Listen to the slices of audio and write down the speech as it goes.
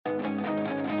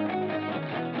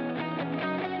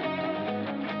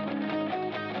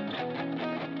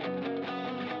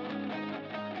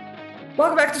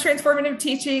Welcome back to Transformative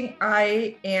Teaching.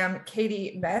 I am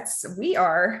Katie Metz. We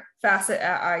are FACET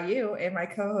at IU, and my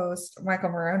co-host, Michael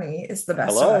Maroney, is the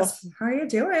best of Hello. us. How are you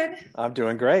doing? I'm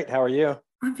doing great. How are you?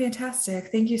 I'm fantastic.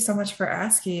 Thank you so much for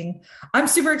asking. I'm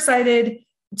super excited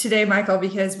today, Michael,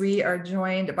 because we are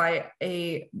joined by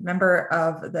a member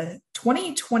of the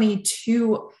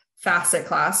 2022 FACET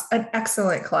class, an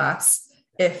excellent class,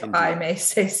 if Indeed. I may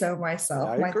say so myself.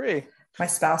 I agree. My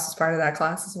spouse is part of that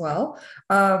class as well.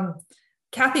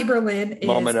 Kathy Berlin is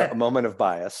a moment of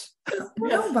bias.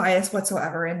 No bias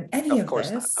whatsoever in any Of of course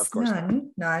this. not. Of course not.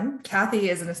 None. Kathy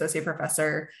is an associate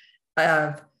professor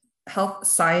of health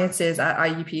sciences at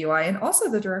IUPUI and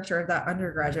also the director of that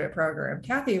undergraduate program.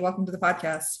 Kathy, welcome to the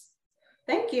podcast.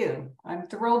 Thank you. I'm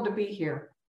thrilled to be here.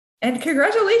 And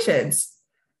congratulations.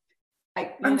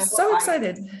 I'm so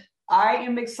excited. I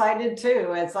am excited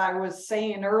too. As I was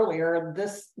saying earlier,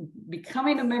 this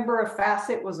becoming a member of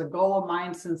FACET was a goal of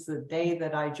mine since the day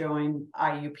that I joined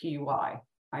IUPUI.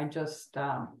 I just,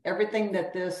 everything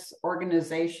that this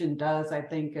organization does, I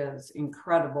think is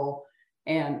incredible.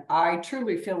 And I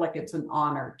truly feel like it's an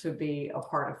honor to be a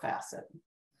part of FACET.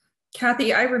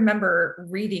 Kathy, I remember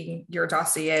reading your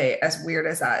dossier, as weird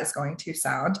as that is going to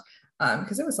sound,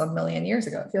 because it was a million years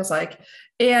ago, it feels like.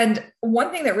 And one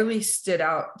thing that really stood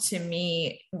out to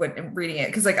me when reading it,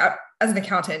 because as an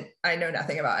accountant, I know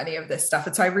nothing about any of this stuff.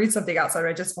 And so I read something outside,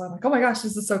 I just feel like, oh my gosh,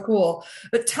 this is so cool.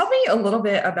 But tell me a little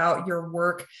bit about your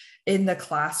work in the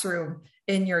classroom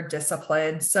in your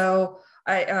discipline. So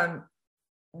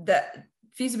the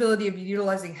feasibility of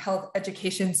utilizing health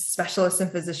education specialists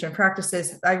and physician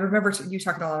practices. I remember you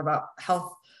talking a lot about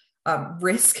health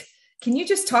risk. Can you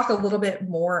just talk a little bit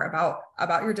more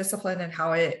about your discipline and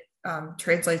how it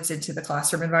translates into the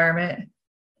classroom environment?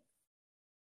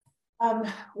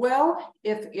 Well,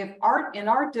 in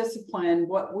our discipline,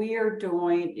 what we are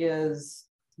doing is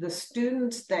the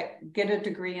students that get a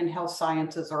degree in health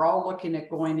sciences are all looking at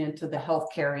going into the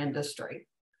healthcare industry.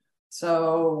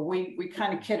 So we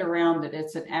kind of kid around that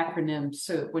it's an acronym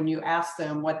soup. When you ask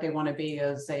them what they want to be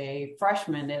as a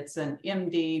freshman, it's an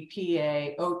MD,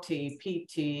 PA, OT,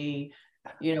 PT,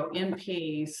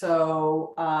 NP.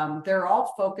 So they're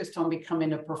all focused on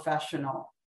becoming a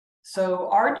professional. So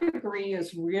our degree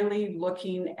is really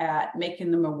looking at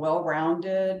making them a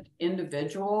well-rounded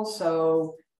individual.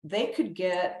 So they could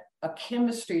get a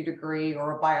chemistry degree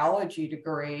or a biology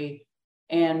degree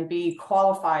and be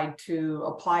qualified to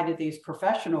apply to these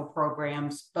professional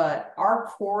programs. But our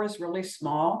core is really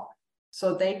small.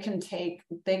 So they can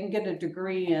get a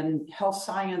degree in health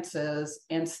sciences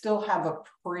and still have a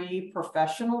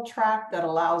pre-professional track that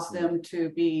allows them to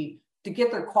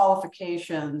get their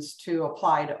qualifications to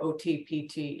apply to OT,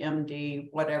 PT, MD,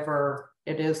 whatever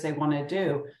it is they want to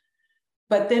do.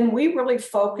 But then we really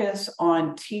focus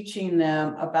on teaching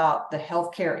them about the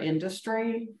healthcare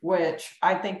industry, which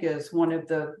I think is one of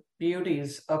the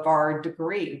beauties of our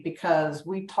degree, because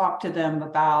we talk to them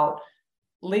about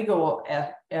legal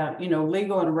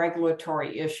and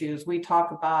regulatory issues. We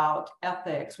talk about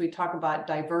ethics. We talk about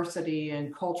diversity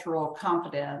and cultural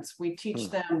competence. We teach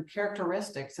them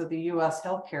characteristics of the U.S.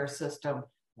 healthcare system.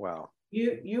 Wow.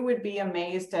 You would be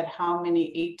amazed at how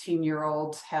many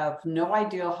 18-year-olds have no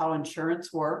idea how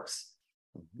insurance works.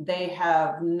 They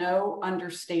have no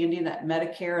understanding that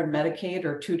Medicare and Medicaid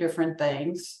are two different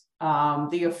things. The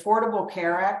Affordable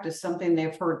Care Act is something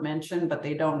they've heard mentioned, but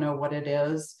they don't know what it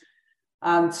is.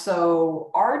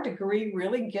 So our degree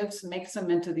really makes them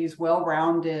into these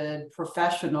well-rounded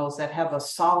professionals that have a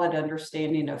solid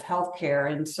understanding of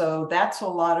healthcare. And so that's a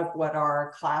lot of what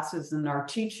our classes and our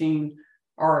teaching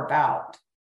are about.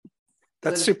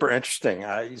 That's super interesting.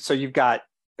 So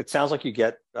it sounds like you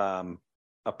get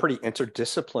a pretty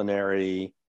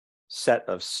interdisciplinary set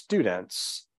of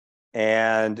students.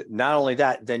 And not only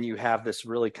that, then you have this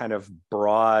really kind of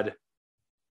broad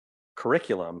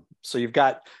curriculum. So you've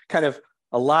got kind of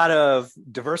a lot of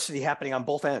diversity happening on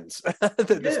both ends.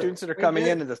 the students that are coming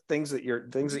in and the things that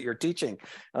you're teaching.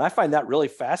 And I find that really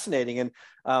fascinating. And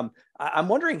I'm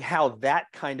wondering how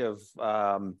that kind of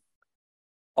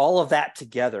all of that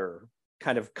together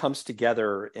kind of comes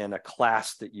together in a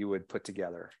class that you would put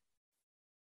together.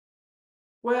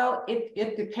 Well,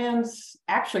 it depends.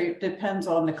 Actually, it depends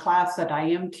on the class that I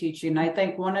am teaching. I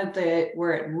think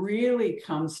where it really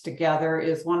comes together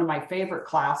is one of my favorite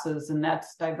classes, and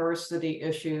that's diversity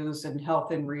issues and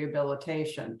health and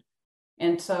rehabilitation.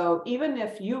 And so even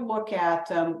if you look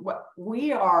at what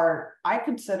I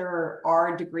consider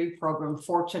our degree program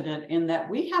fortunate in that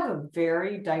we have a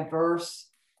very diverse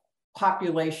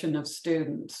population of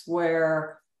students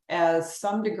where as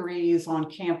some degrees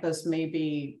on campus may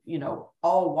be,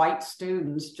 all white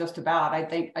students, just about. I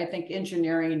think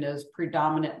engineering is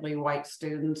predominantly white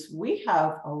students. We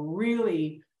have a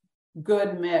really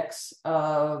good mix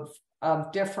of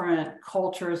different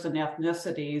cultures and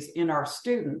ethnicities in our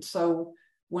students. So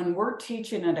when we're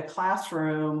teaching in a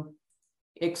classroom,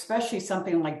 especially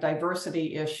something like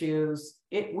diversity issues,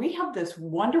 we have this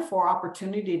wonderful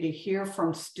opportunity to hear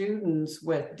from students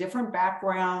with different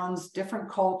backgrounds, different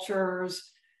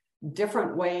cultures,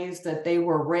 different ways that they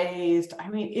were raised. I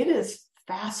mean, it is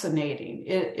fascinating.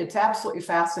 It's absolutely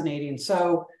fascinating.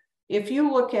 So if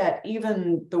you look at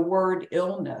even the word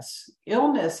illness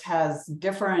has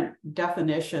different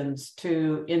definitions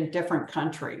in different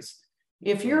countries.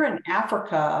 If you're in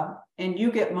Africa and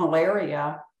you get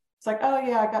malaria, it's like, oh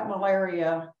yeah, I got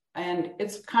malaria. And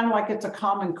it's kind of like it's a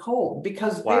common cold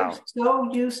because they're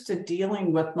so used to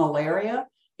dealing with malaria.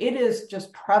 It is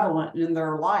just prevalent in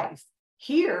their life.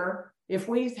 Here, if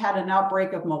we had an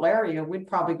outbreak of malaria, we'd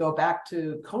probably go back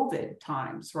to COVID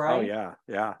times, right? Oh,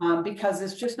 yeah. Because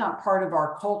it's just not part of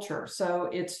our culture. So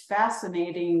it's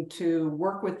fascinating to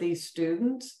work with these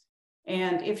students.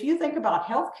 And if you think about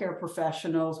healthcare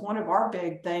professionals, one of our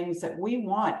big things that we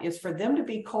want is for them to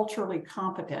be culturally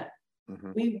competent.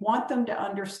 Mm-hmm. We want them to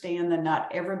understand that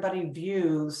not everybody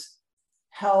views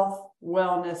health,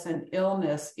 wellness, and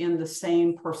illness in the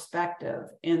same perspective.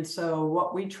 And so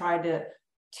what we try to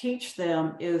teach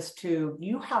them is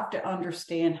you have to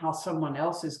understand how someone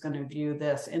else is going to view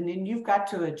this. And then you've got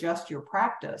to adjust your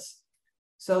practice.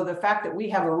 So the fact that we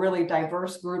have a really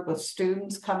diverse group of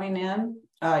students coming in,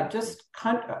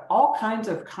 all kinds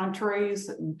of countries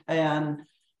and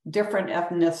different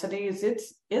ethnicities,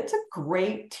 it's a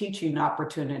great teaching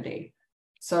opportunity.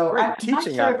 So I'm not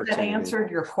sure if that answered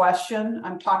your question.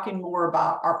 I'm talking more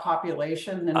about our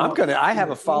population than I have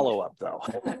a follow-up though.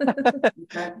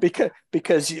 Okay.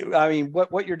 because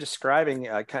what you're describing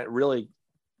kind of really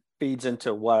feeds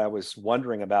into what I was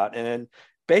wondering about. And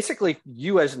basically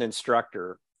you as an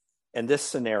instructor in this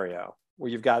scenario where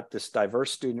you've got this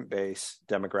diverse student base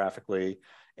demographically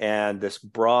and this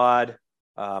broad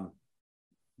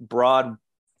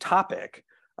topic.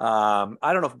 I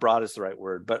don't know if broad is the right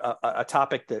word, but a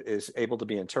topic that is able to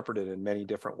be interpreted in many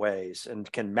different ways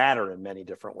and can matter in many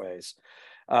different ways.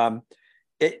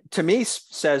 It to me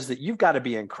says that you've got to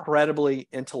be incredibly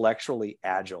intellectually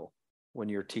agile when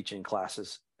you're teaching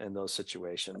classes in those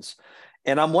situations.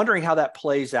 And I'm wondering how that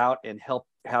plays out and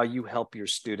how you help your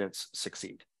students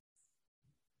succeed.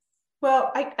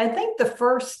 Well, I think the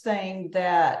first thing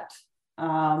that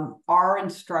our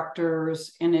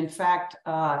instructors, and in fact,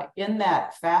 in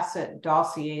that FACET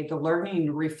dossier, the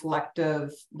learning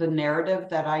reflective, the narrative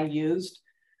that I used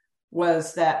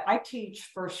was that I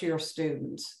teach first-year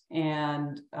students,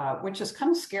 and which is kind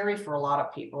of scary for a lot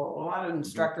of people. A lot of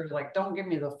instructors are like, don't give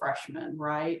me the freshmen,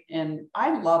 right? And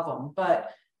I love them, but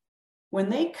when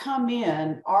they come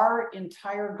in, our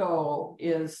entire goal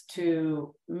is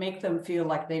to make them feel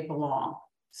like they belong.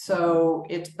 So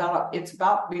it's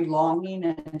about belonging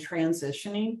and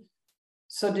transitioning.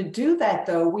 So to do that,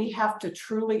 though, we have to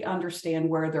truly understand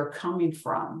where they're coming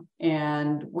from.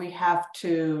 And we have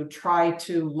to try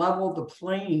to level the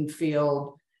playing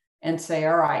field and say,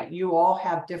 all right, you all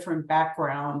have different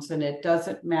backgrounds, and it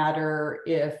doesn't matter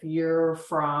if you're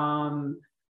from,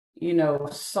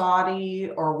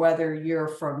 Saudi, or whether you're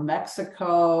from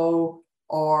Mexico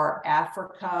or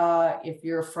Africa, if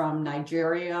you're from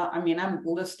Nigeria. I mean, I'm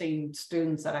listing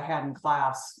students that I had in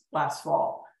class last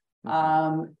fall.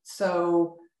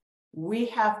 So we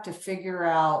have to figure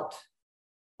out,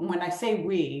 when I say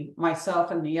we, myself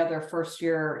and the other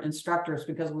first-year instructors,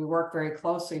 because we work very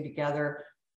closely together,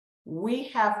 we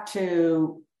have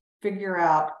to figure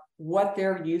out what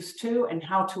they're used to and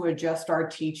how to adjust our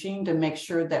teaching to make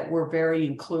sure that we're very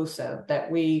inclusive,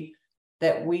 that we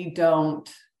don't,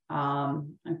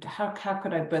 how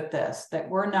could I put this, that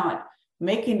we're not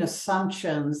making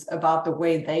assumptions about the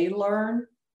way they learn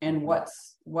and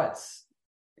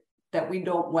that we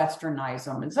don't westernize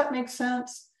them. Does that make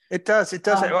sense? It does.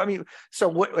 I mean, so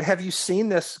what have you seen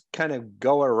this kind of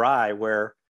go awry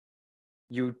where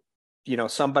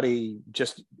somebody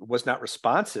just was not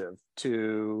responsive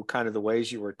to kind of the ways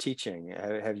you were teaching?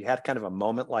 Have you had kind of a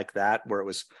moment like that where it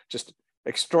was just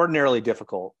extraordinarily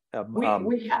difficult?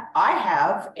 I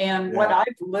have. And what I've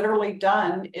literally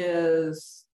done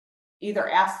is either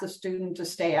ask the student to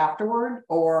stay afterward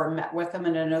or met with them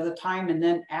at another time and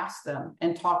then ask them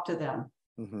and talk to them.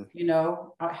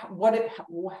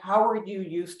 How are you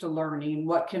used to learning?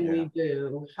 What can we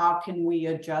do? How can we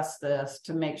adjust this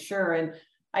to make sure? And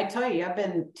I tell you, I've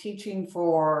been teaching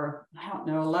for, I don't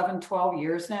know, 11, 12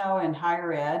 years now in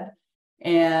higher ed.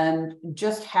 And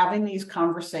just having these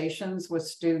conversations with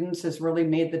students has really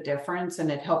made the difference.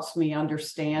 And it helps me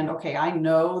understand, okay, I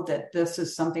know that this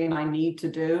is something I need to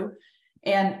do.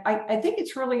 And I think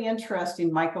it's really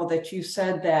interesting, Michael, that you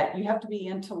said that you have to be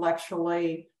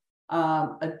intellectually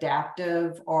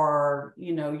adaptive, or,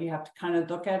 you know, you have to kind of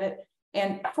look at it.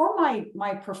 And for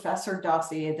my professor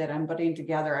dossier that I'm putting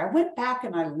together, I went back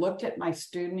and I looked at my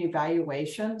student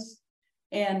evaluations,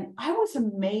 and I was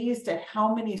amazed at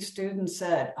how many students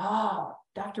said, "Oh,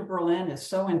 Dr. Berlin is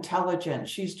so intelligent.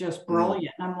 She's just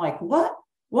brilliant." And I'm like, what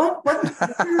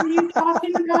are you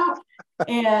talking about?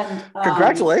 And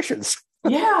congratulations.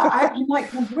 yeah, I'm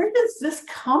like, well, where is this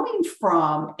coming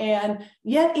from? And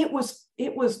yet it was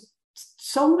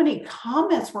so many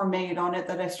comments were made on it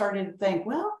that I started to think,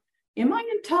 well, am I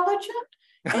intelligent?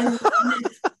 And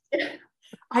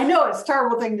I know it's a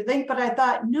terrible thing to think, but I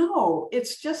thought, no,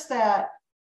 it's just that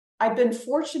I've been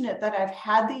fortunate that I've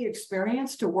had the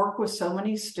experience to work with so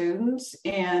many students.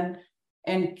 And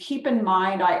keep in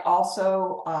mind, I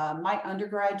also, my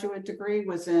undergraduate degree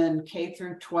was in K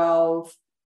through 12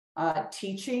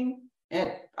 teaching.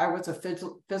 I was a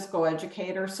physical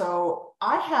educator. So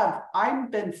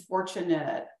I've been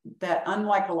fortunate that,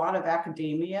 unlike a lot of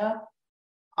academia,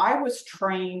 I was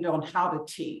trained on how to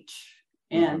teach.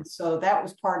 And so that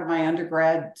was part of my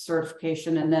undergrad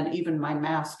certification, and then even my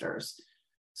master's.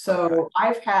 So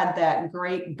I've had that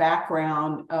great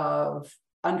background of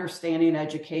understanding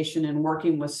education and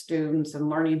working with students and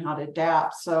learning how to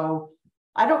adapt. So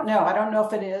I don't know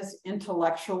if it is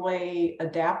intellectually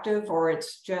adaptive or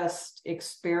it's just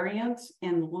experience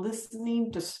in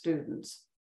listening to students.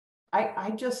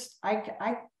 I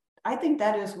think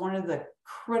that is one of the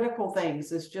critical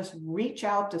things, is just reach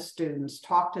out to students,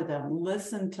 talk to them,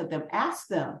 listen to them, ask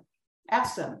them,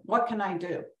 what can I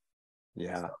do?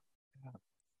 Yeah.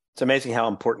 It's amazing how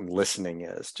important listening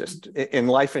is, just in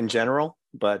life in general,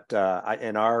 but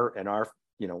in our,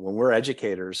 you know, when we're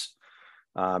educators,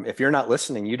 if you're not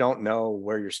listening, you don't know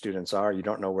where your students are, you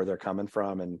don't know where they're coming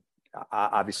from. And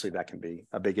obviously that can be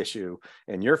a big issue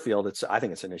in your field. I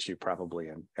think it's an issue probably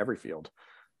in every field.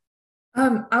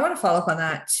 I want to follow up on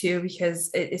that too,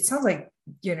 because it sounds like,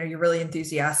 you know, you're really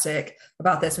enthusiastic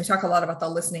about this. We talk a lot about the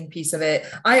listening piece of it.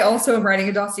 I also am writing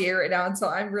a dossier right now, and so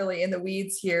I'm really in the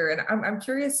weeds here. And I'm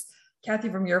curious, Kathy,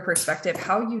 from your perspective,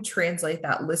 how you translate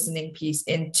that listening piece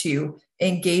into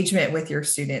engagement with your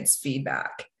students'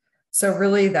 feedback. So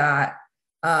really that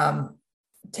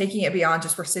taking it beyond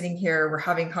just we're sitting here, we're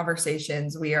having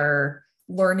conversations, we are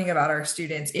learning about our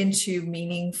students, into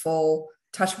meaningful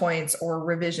touch points or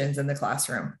revisions in the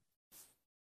classroom.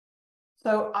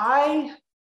 So I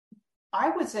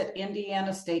was at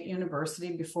Indiana State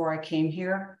University before I came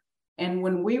here. And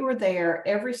when we were there,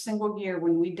 every single year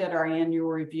when we did our annual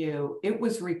review, it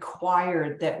was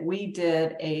required that we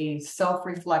did a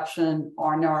self-reflection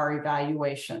on our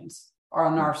evaluations, or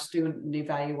on our student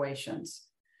evaluations.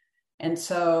 And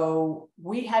so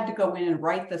we had to go in and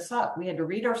write this up. We had to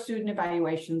read our student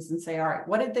evaluations and say, all right,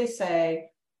 what did they say?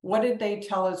 What did they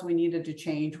tell us we needed to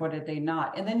change? What did they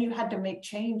not? And then you had to make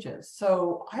changes.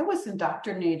 So I was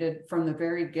indoctrinated from the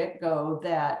very get-go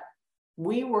that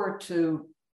we were to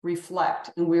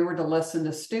reflect and we were to listen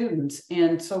to students.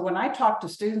 And so when I talked to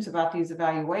students about these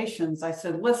evaluations, I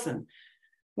said, listen,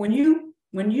 when you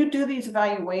do these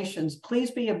evaluations, please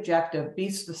be objective,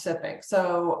 be specific.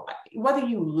 So whether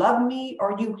you love me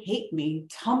or you hate me,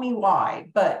 tell me why,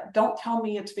 but don't tell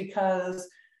me it's because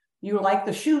you like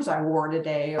the shoes I wore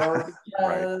today, or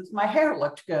because my hair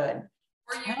looked good.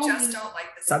 Or you just don't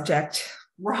like the subject.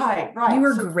 Right. You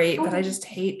were great, but I just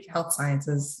hate health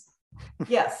sciences.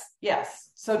 Yes.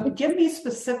 So give me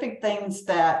specific things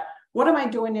that, what am I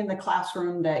doing in the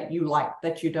classroom that you like,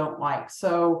 that you don't like?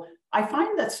 So I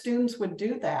find that students would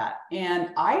do that. And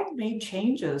I made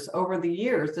changes over the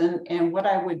years. And what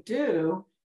I would do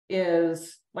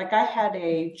is, like, I had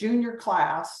a junior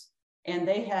class, and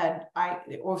I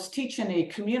was teaching a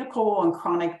communicable and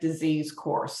chronic disease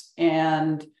course.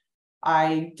 And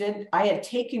I had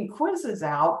taken quizzes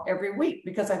out every week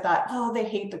because I thought, oh, they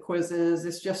hate the quizzes.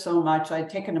 It's just so much.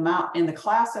 I'd taken them out in the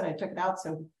class that I took it out.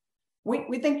 So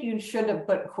we think you should have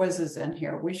put quizzes in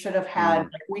here. We should have had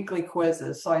like weekly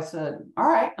quizzes. So I said, all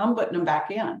right, I'm putting them back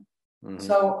in.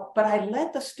 So, but I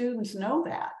let the students know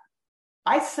that.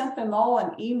 I sent them all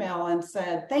an email and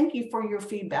said, thank you for your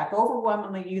feedback.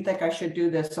 Overwhelmingly, you think I should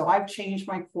do this. So I've changed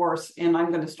my course and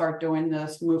I'm going to start doing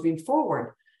this moving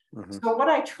forward. So what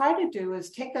I try to do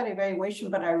is take that evaluation,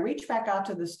 but I reach back out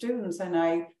to the students, and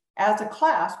I, as a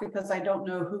class, because I don't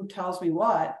know who tells me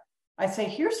what, I say,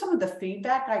 here's some of the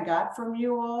feedback I got from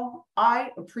you all. I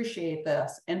appreciate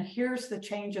this. And here's the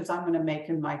changes I'm going to make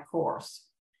in my course.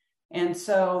 And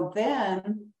so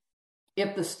then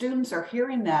if the students are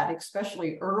hearing that,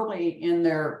 especially early in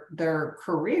their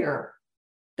career,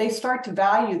 they start to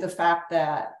value the fact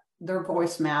that their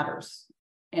voice matters.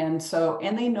 And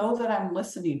they know that I'm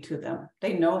listening to them.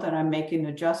 They know that I'm making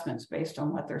adjustments based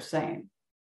on what they're saying.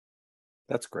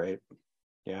 That's great.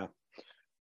 Yeah.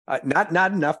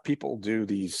 Not enough people do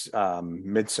these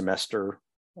mid-semester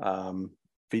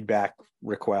feedback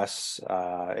requests.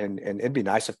 And it'd be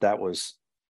nice if that was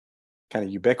kind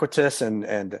of ubiquitous.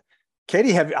 And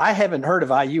Katie, I haven't heard of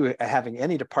IU having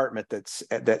any department that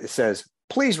says,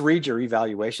 please read your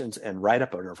evaluations and write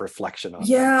up a reflection on them.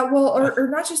 Yeah, well, or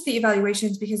not just the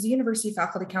evaluations, because the University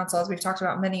Faculty Council, as we've talked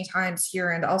about many times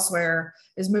here and elsewhere,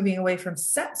 is moving away from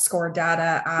set score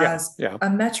data as a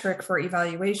metric for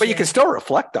evaluation. But you can still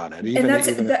reflect on it.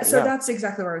 That's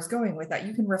exactly where I was going with that.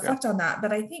 You can reflect on that.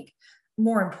 But I think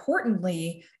more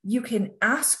importantly, you can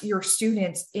ask your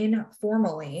students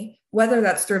informally, whether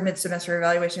that's through a mid-semester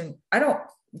evaluation. I don't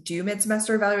do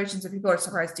mid-semester evaluations, and people are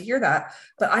surprised to hear that,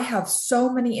 but I have so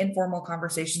many informal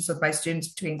conversations with my students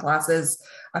between classes.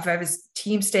 If I have a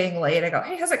team staying late, I go,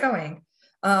 hey, how's it going?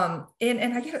 And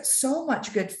I get so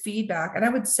much good feedback. And I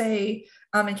would say,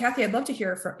 and Kathy, I'd love to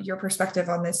hear from your perspective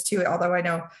on this too, although I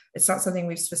know it's not something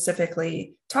we've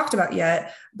specifically talked about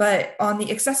yet, but on the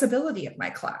accessibility of my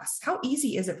class, how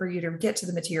easy is it for you to get to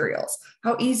the materials?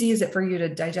 How easy is it for you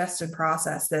to digest and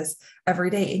process this every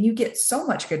day? And you get so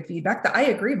much good feedback that I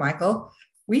agree, Michael,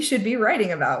 we should be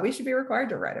writing about, we should be required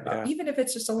to write about, even if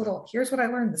it's just a little, here's what I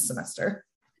learned this semester.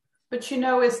 But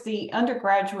as the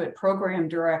undergraduate program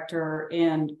director,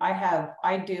 and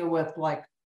I deal with like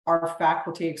our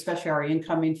faculty, especially our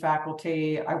incoming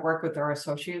faculty. I work with our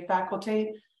associate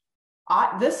faculty.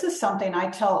 This is something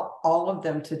I tell all of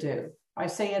them to do. I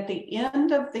say at the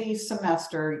end of the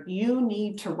semester, you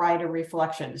need to write a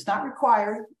reflection. It's not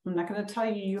required. I'm not going to tell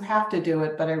you have to do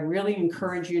it, but I really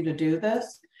encourage you to do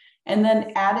this. And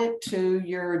then add it to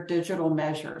your digital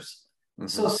measures.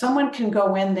 So someone can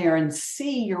go in there and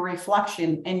see your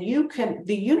reflection, and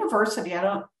the university,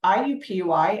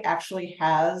 IUPUI actually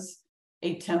has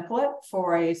a template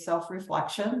for a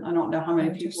self-reflection. I don't know how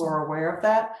many people are aware of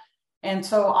that. And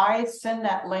so I send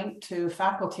that link to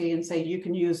faculty and say, you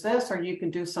can use this or you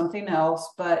can do something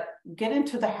else, but get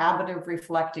into the habit of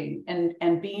reflecting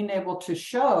and being able to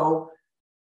show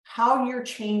how you're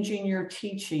changing your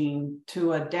teaching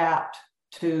to adapt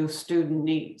to student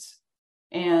needs.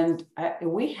 And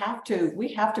we have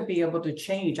to be able to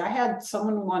change. I had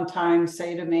someone one time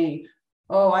say to me,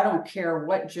 oh, I don't care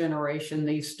what generation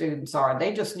these students are.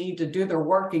 They just need to do their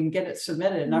work and get it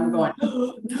submitted. And I'm going,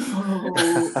 oh,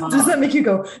 no. Does that make you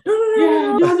go,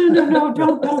 no,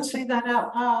 don't say that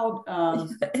out loud.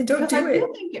 And don't do it. I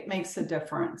do think it makes a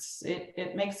difference.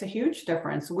 It makes a huge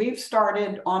difference. We've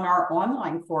started on our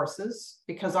online courses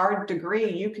because our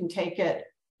degree, you can take it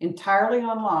entirely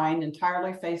online,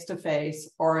 entirely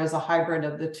face-to-face, or as a hybrid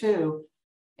of the two.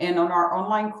 And on our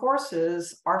online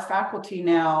courses, our faculty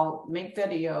now make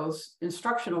videos,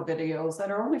 instructional videos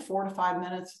that are only 4 to 5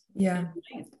 minutes. Yeah.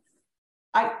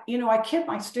 I kid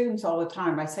my students all the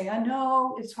time. I say, I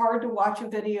know it's hard to watch a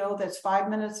video that's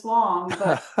 5 minutes long,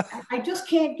 but I just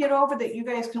can't get over that you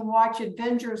guys can watch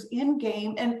Avengers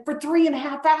Endgame and for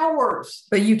 3.5 hours.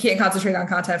 But you can't concentrate on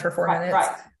content for 4 minutes.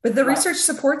 Right. But the research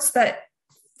supports that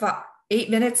 8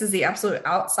 minutes is the absolute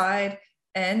outside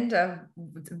end of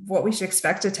what we should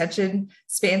expect attention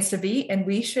spans to be, and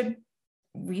we should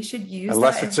use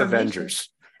unless it's Avengers.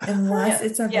 Unless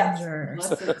it's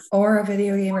Avengers or a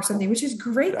video game or something, which is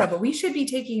great though. But we should be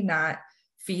taking that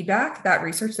feedback, that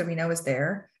research that we know is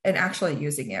there, and actually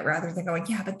using it rather than going,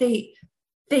 but they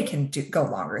can go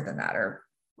longer than that, or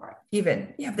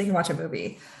even they can watch a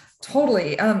movie.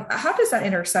 Totally. How does that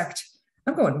intersect?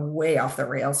 I'm going way off the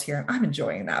rails here. I'm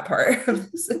enjoying that part.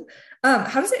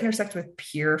 How does it intersect with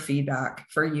peer feedback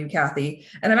for you, Kathy?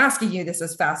 And I'm asking you this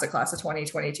as FACET Class of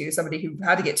 2022, somebody who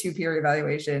had to get 2 peer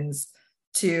evaluations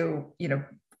to,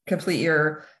 complete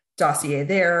your dossier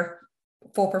there.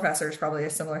 Full professors, probably a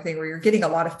similar thing where you're getting a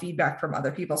lot of feedback from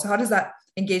other people. So how does that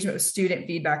engagement with student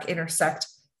feedback intersect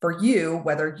for you,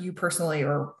 whether you personally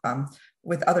or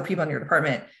with other people in your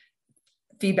department,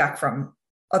 feedback from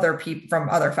other people, from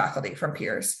other faculty, from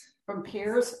peers? From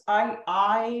peers,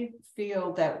 I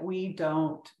feel that we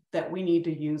need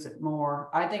to use it more.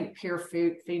 I think peer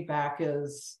feedback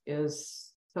is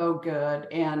so good.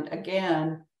 And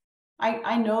again,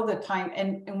 I know the time,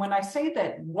 and when I say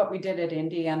that what we did at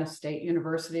Indiana State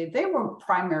University, they were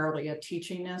primarily a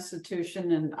teaching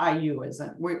institution, and IU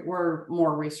isn't. We're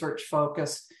more research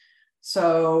focused.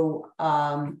 So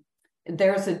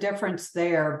there's a difference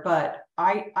there, but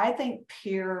I think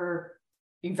peer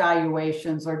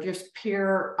evaluations or just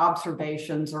peer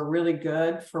observations are really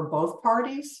good for both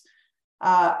parties.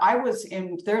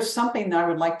 There's something that I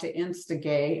would like to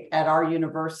instigate at our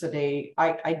university.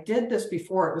 I did this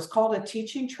before. It was called a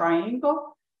teaching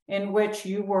triangle, in which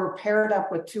you were paired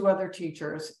up with two other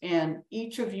teachers, and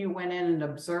each of you went in and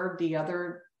observed the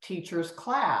other teacher's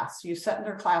class. You sat in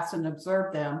their class and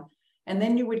observed them. And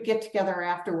then you would get together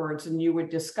afterwards and you would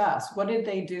discuss, what did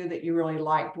they do that you really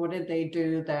liked? What did they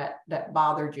do that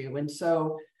bothered you? And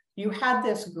so you had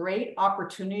this great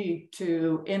opportunity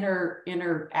to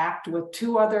interact with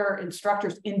two other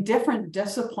instructors in different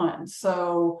disciplines.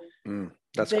 So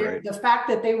that's great. The fact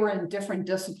that they were in different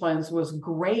disciplines was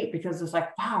great, because it's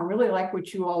like, wow, I really like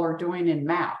what you all are doing in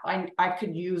math. I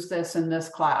could use this in this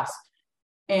class.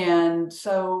 And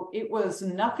so it was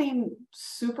nothing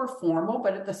super formal,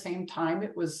 but at the same time,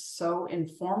 it was so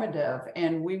informative.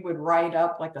 And we would write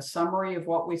up like a summary of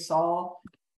what we saw.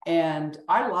 And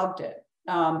I loved it.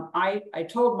 I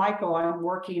told Michael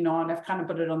I've kind of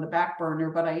put it on the back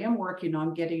burner, but I am working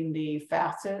on getting the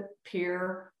FACET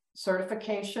peer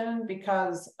certification,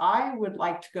 because I would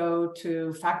like to go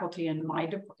to faculty in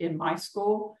my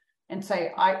school and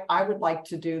say, I would like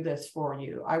to do this for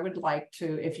you. I would like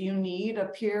to, if you need a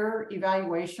peer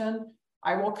evaluation,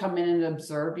 I will come in and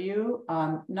observe you,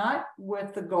 not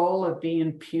with the goal of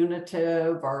being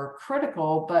punitive or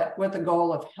critical, but with the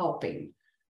goal of helping,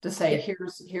 to say,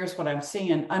 here's what I'm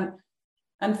seeing.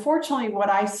 Unfortunately, what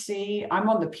I see, I'm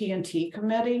on the P&T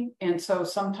committee. And so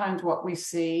sometimes what we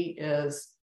see is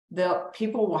the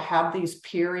people will have these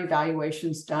peer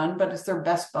evaluations done, but it's their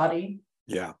best buddy.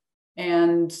 Yeah.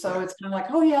 And so it's kind of like,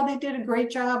 oh yeah, they did a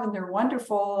great job and they're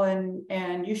wonderful.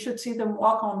 And you should see them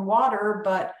walk on water,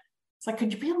 but it's like,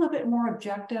 could you be a little bit more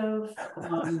objective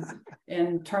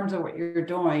in terms of what you're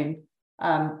doing?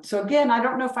 So again, I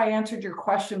don't know if I answered your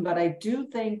question, but I do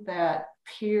think that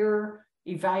peer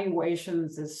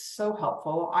evaluations is so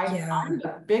helpful. I'm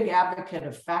a big advocate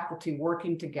of faculty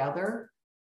working together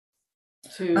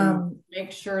to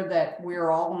make sure that we're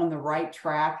all on the right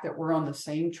track, that we're on the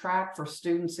same track for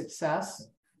student success.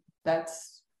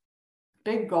 That's a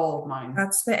big goal of mine.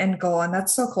 That's the end goal. And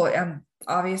that's so cool. And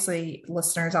obviously,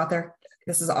 listeners out there,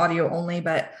 this is audio only,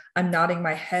 but I'm nodding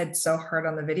my head so hard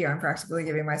on the video. I'm practically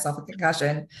giving myself a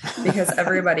concussion, because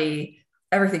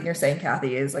everything you're saying,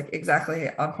 Kathy, is like exactly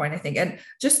on point, I think. And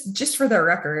just for the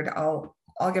record, I'll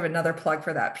give another plug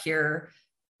for that peer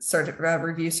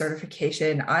review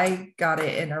certification. I got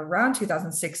it in around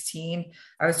 2016.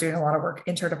 I was doing a lot of work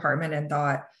interdepartment and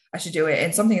thought I should do it.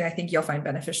 And something I think you'll find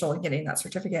beneficial in getting that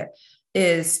certificate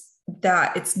is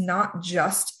that it's not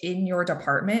just in your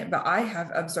department, but I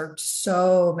have observed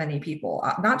so many people,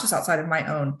 not just outside of my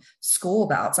own school,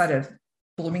 but outside of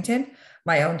Bloomington,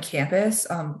 my own campus.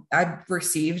 I've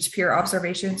received peer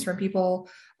observations from people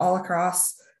all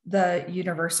across the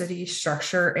university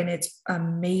structure, and it's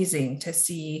amazing to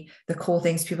see the cool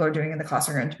things people are doing in the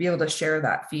classroom and to be able to share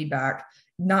that feedback,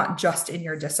 not just in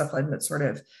your discipline, but sort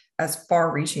of as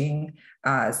far reaching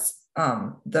as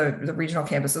the regional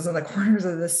campuses in the corners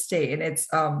of the state. And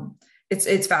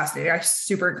it's fascinating. I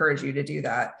super encourage you to do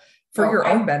that for your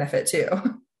own benefit too.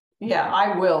 Yeah,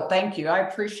 I will. Thank you. I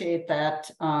appreciate that.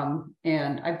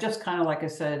 And I've just kind of, like I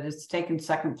said, it's taken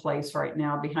second place right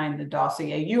now behind the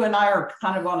dossier. You and I are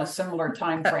kind of on a similar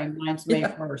time frame. Mine's May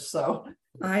 1st. So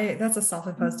that's a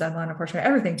self-imposed deadline, unfortunately.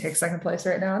 Everything takes second place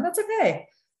right now, and that's okay.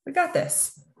 We got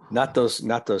this. Not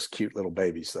those cute little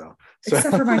babies, though. So.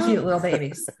 Except for my cute little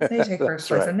babies. They take first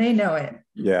place, right, and they know it.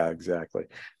 Yeah, exactly.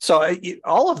 So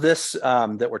all of this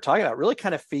that we're talking about really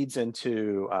kind of feeds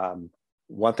into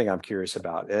one thing I'm curious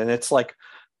about. And it's like,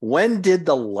 when did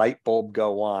the light bulb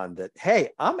go on that,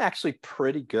 hey, I'm actually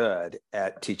pretty good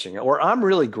at teaching, or I'm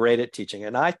really great at teaching,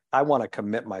 and I want to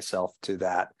commit myself to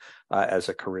that as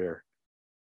a career?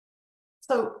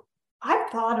 So I've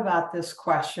thought about this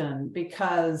question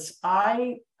because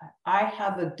I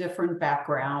have a different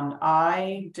background.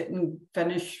 I didn't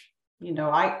finish,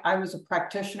 I was a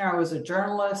practitioner. I was a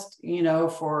journalist,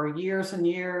 for years and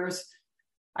years.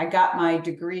 I got my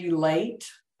degree late.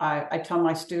 I tell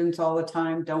my students all the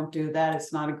time, don't do that.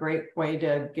 It's not a great way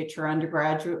to get your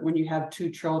undergraduate when you have 2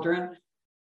 children.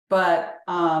 But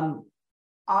when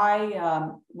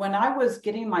I was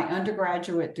getting my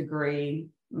undergraduate degree,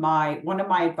 one of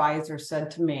my advisors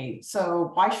said to me,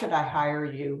 so why should I hire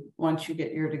you once you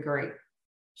get your degree?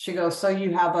 she goes, so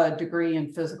you have a degree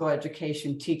in physical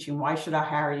education teaching. Why should I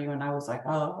hire you? And I was like,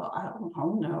 oh, I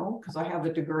don't know, because I have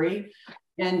a degree.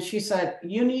 And she said,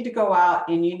 you need to go out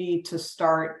and you need to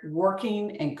start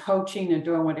working and coaching and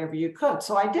doing whatever you could.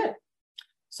 So I did.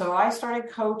 So I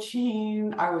started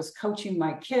coaching. I was coaching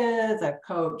my kids. I've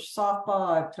coached softball.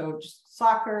 I've coached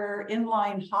soccer,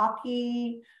 inline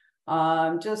hockey,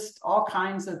 just all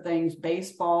kinds of things,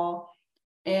 baseball.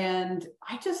 And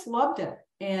I just loved it.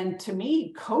 And to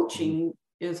me, coaching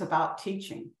is about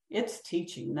teaching. It's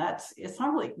teaching. It's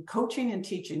not really coaching and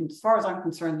teaching. As far as I'm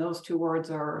concerned, those two words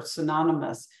are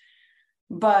synonymous.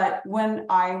 But when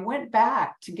I went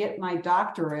back to get my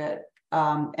doctorate,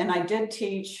 and I did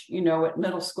teach, at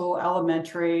middle school,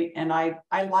 elementary, and I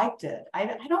liked it.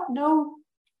 I don't know,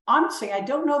 honestly, I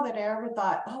don't know that I ever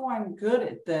thought, oh, I'm good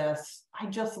at this. I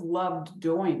just loved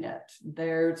doing it.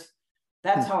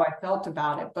 That's how I felt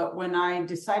about it. But when I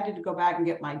decided to go back and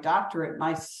get my doctorate,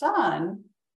 my son,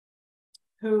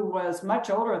 who was much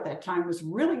older at that time, was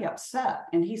really upset.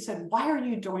 And he said, why are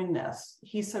you doing this?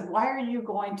 He said, why are you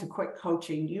going to quit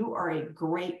coaching? You are a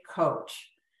great coach.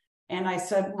 And I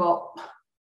said, well,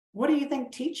 what do you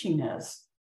think teaching is?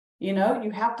 You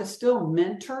have to still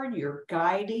mentor, you're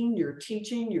guiding, you're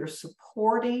teaching, you're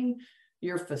supporting,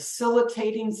 you're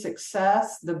facilitating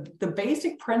success. The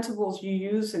basic principles you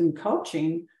use in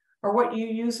coaching are what you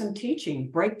use in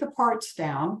teaching. Break the parts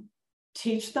down,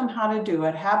 teach them how to do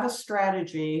it, have a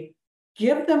strategy,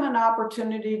 give them an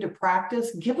opportunity to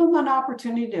practice, give them an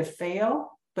opportunity to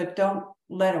fail, but don't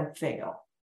let them fail,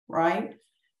 right?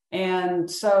 And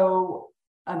so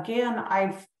again,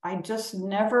 I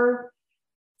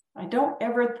don't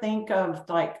ever think of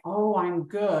like, oh, I'm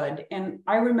good. And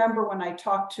I remember when I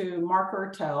talked to Mark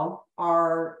Ertel,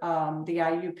 the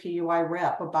IUPUI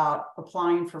rep, about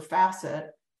applying for FACET,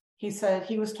 he said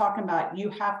he was talking about you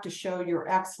have to show your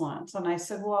excellence. And I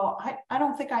said, well, I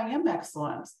don't think I am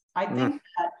excellence. I think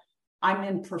that I'm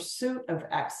in pursuit of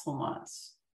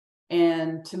excellence.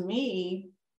 And to me,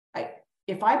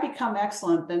 if I become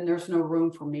excellent, then there's no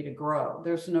room for me to grow.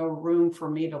 There's no room for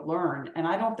me to learn. And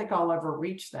I don't think I'll ever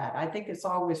reach that. I think it's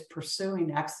always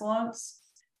pursuing excellence.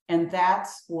 And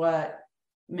that's what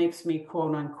makes me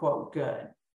quote unquote good.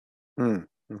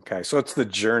 Okay. So it's the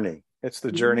journey. It's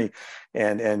the journey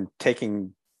and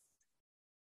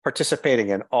participating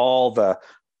in all the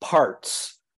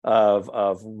parts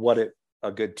of what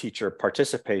a good teacher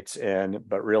participates in,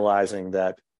 but realizing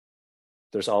that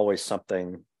there's always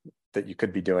something that you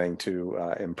could be doing to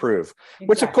improve,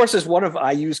 which of course is one of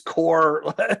IU's core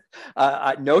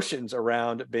notions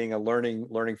around being a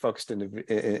learning focused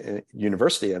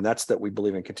university. And that's that we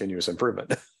believe in continuous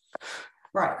improvement.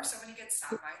 Right. So many good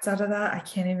sound bites out of that. I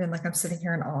can't even, I'm sitting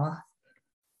here in awe.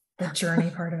 The journey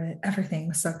part of it, everything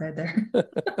was so good there.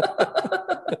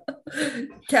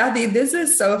 Kathy, this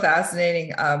is so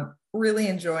fascinating. Really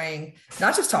enjoying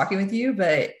not just talking with you,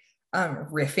 but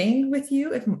riffing with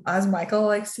you, as Michael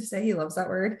likes to say, he loves that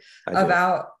word,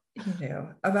 about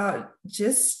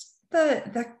just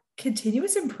the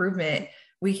continuous improvement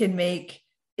we can make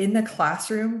in the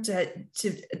classroom to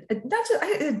not just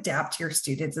adapt to your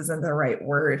students isn't the right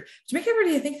word, to make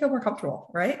everybody, I think, feel more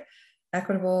comfortable, right?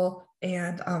 Equitable,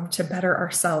 and to better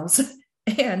ourselves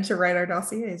and to write our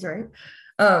dossiers, right?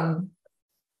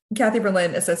 Kathy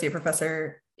Berlin, Associate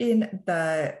Professor in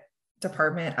the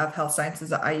Department of Health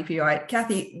Sciences at IUPUI.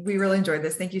 Kathy, we really enjoyed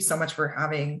this. Thank you so much for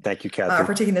Thank you, Kathy,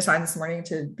 for taking the time this morning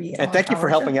to be. And thank you for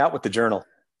helping out with the journal.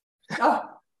 Oh,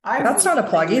 that's not a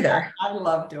plug either. I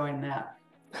love doing that.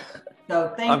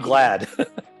 So thank you. I'm glad.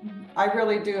 I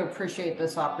really do appreciate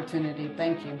this opportunity.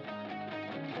 Thank you.